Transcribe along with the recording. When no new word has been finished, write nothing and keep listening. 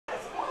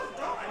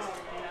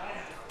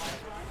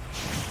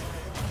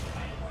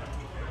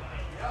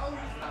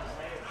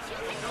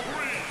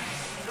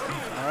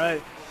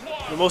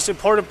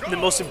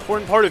most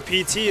important part of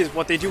PT is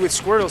what they do with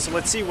Squirtle, so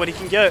let's see what he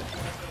can get.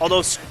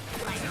 Although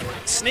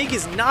Snake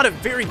is not a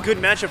very good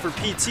matchup for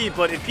PT,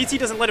 but if PT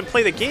doesn't let him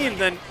play the game,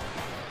 then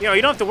you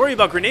don't have to worry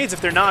about grenades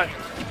if they're not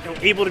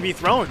able to be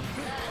thrown.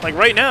 Like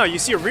right now, you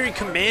see a very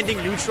commanding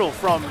neutral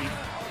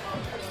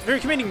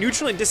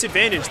and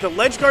disadvantage. The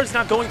ledge guard's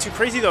not going too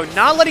crazy though,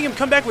 not letting him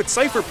come back with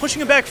Cypher,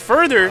 pushing him back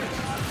further.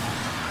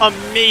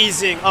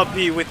 Amazing up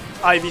B with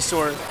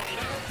Ivysaur.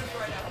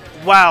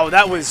 Wow,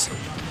 that was...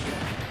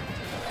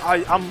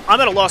 I'm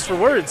at a loss for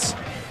words.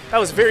 That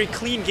was very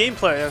clean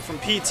gameplay from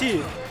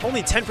PT.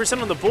 Only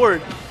 10% on the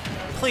board.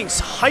 Playing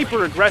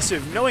hyper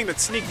aggressive, knowing that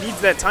Snake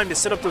needs that time to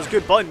set up those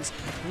good buttons.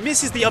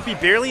 Misses the up B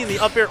barely, and the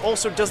up air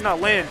also does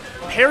not land.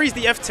 Parries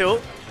the F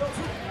tilt.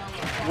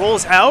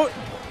 Rolls out.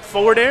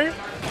 Forward air.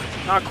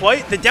 Not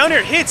quite. The down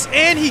air hits,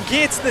 and he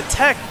gets the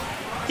tech.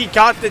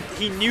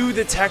 He knew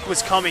the tech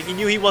was coming. He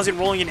knew he wasn't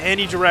rolling in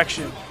any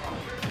direction.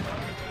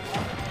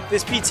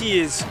 This PT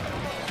is,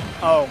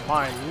 oh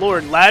my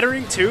lord,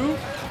 laddering too.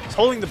 He's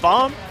holding the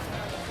bomb.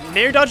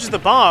 Nair dodges the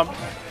bomb.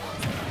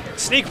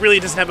 Snake really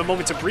doesn't have a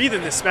moment to breathe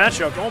in this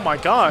matchup. Oh my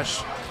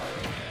gosh.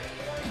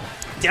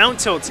 Down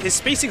tilts. His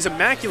spacing's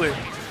immaculate.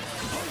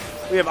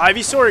 We have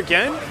Ivysaur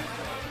again.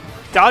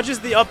 Dodges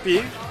the up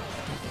B.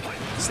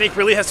 Snake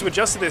really has to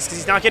adjust to this because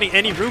he's not getting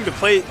any room to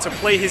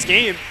play his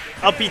game.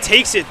 Up B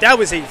takes it. That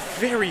was a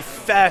very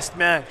fast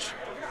match.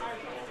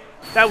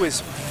 That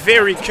was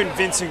very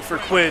convincing for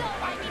Quidd.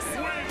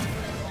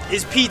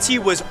 His PT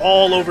was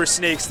all over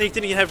Snake. Snake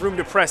didn't even have room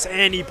to press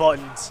any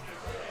buttons.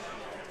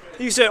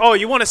 You say, oh,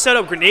 you want to set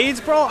up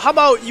grenades, bro? How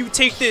about you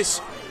take this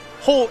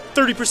whole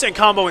 30%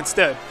 combo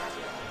instead?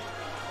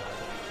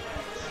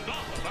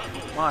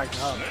 My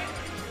God.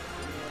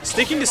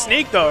 Sticking to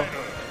Snake, though.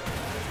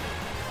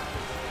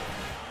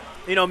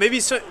 Maybe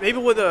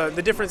what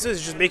the difference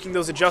is just making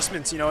those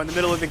adjustments, in the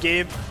middle of the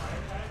game.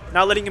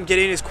 Not letting him get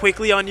in as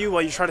quickly on you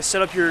while you try to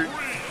set up your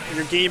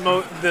game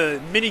mode,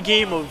 the mini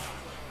game of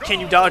can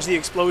you dodge the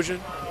explosion.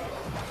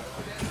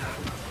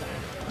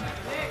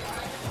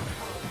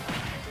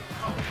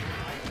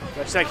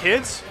 Tech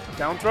hits,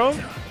 down throw,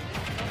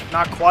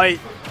 not quite.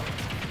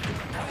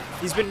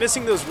 He's been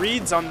missing those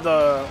reads on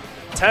the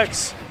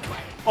techs.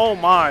 Oh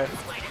my,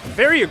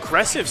 very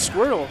aggressive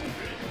Squirtle.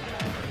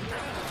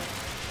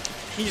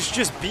 He's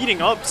just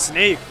beating up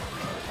Snake.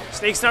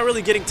 Snake's not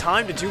really getting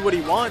time to do what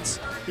he wants.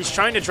 He's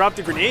trying to drop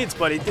the grenades,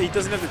 but he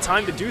doesn't have the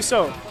time to do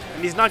so.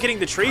 And he's not getting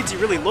the trades he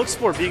really looks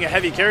for being a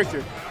heavy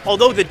character.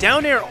 Although the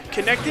down air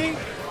connecting,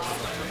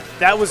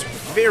 that was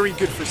very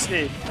good for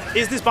Snake.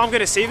 Is this bomb going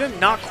to save him?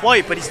 Not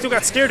quite, but he still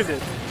got scared of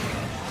it.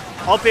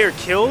 Up air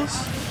kills.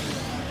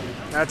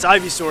 That's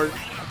Ivysaur.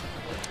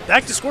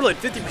 Back to Squirtle at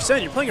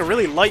 50%. You're playing a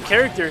really light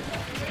character.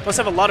 Must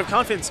have a lot of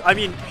confidence. I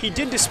mean, he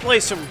did display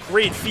some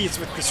great feats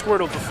with the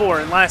Squirtle before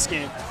in last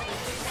game.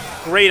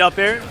 Great up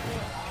air.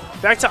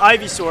 Back to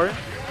Ivysaur.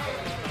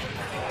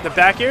 The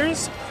back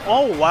airs.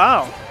 Oh,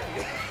 wow.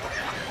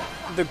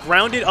 The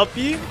grounded up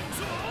B.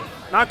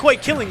 Not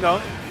quite killing,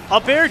 though.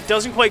 Up air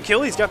doesn't quite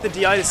kill. He's got the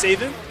DI to save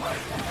him.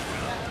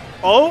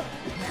 Oh,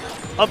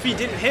 up B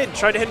didn't hit.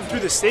 Tried to hit him through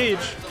the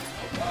stage.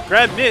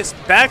 Grab missed.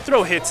 Back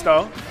throw hits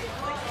though.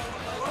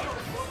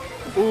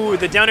 Ooh,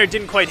 the down air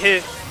didn't quite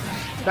hit.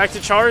 Back to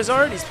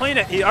Charizard. He's playing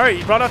it. All right,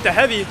 he brought out the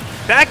heavy.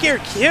 Back air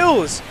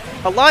kills.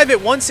 Alive at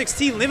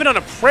 116. Living on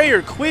a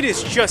prayer. Quidd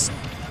is just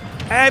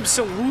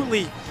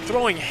absolutely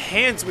throwing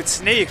hands with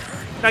Snake.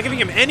 Not giving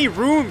him any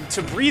room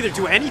to breathe or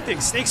do anything.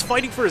 Snake's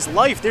fighting for his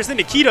life. There's the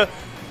Nikita.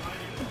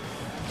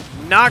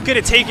 Not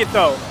going to take it,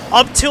 though.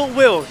 Up tilt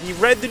will. He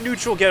read the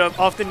neutral get up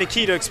off the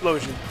Nikita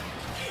explosion.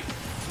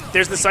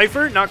 There's the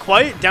Cypher. Not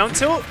quite. Down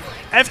tilt.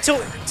 F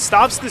tilt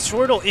stops the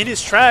Squirtle in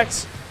his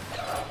tracks.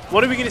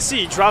 What are we going to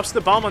see? He drops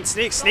the bomb on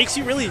Snake. Snake's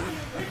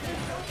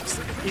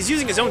he's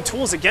using his own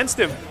tools against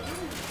him.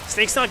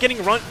 Snake's not getting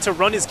to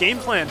run his game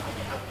plan.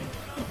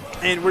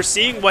 And we're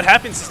seeing what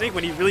happens to Snake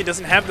when he really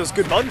doesn't have those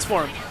good buttons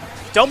for him.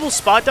 Double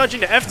spot dodge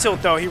into F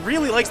tilt, though. He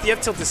really likes the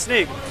F tilt to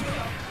Snake.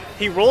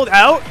 He rolled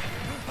out.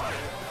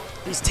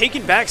 He's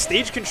taken back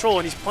stage control,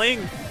 and he's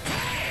playing,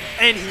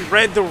 and he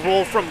read the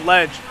roll from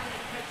ledge.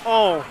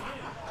 Oh,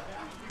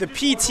 the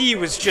PT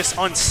was just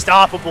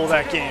unstoppable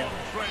that game.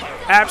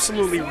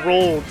 Absolutely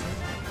rolled.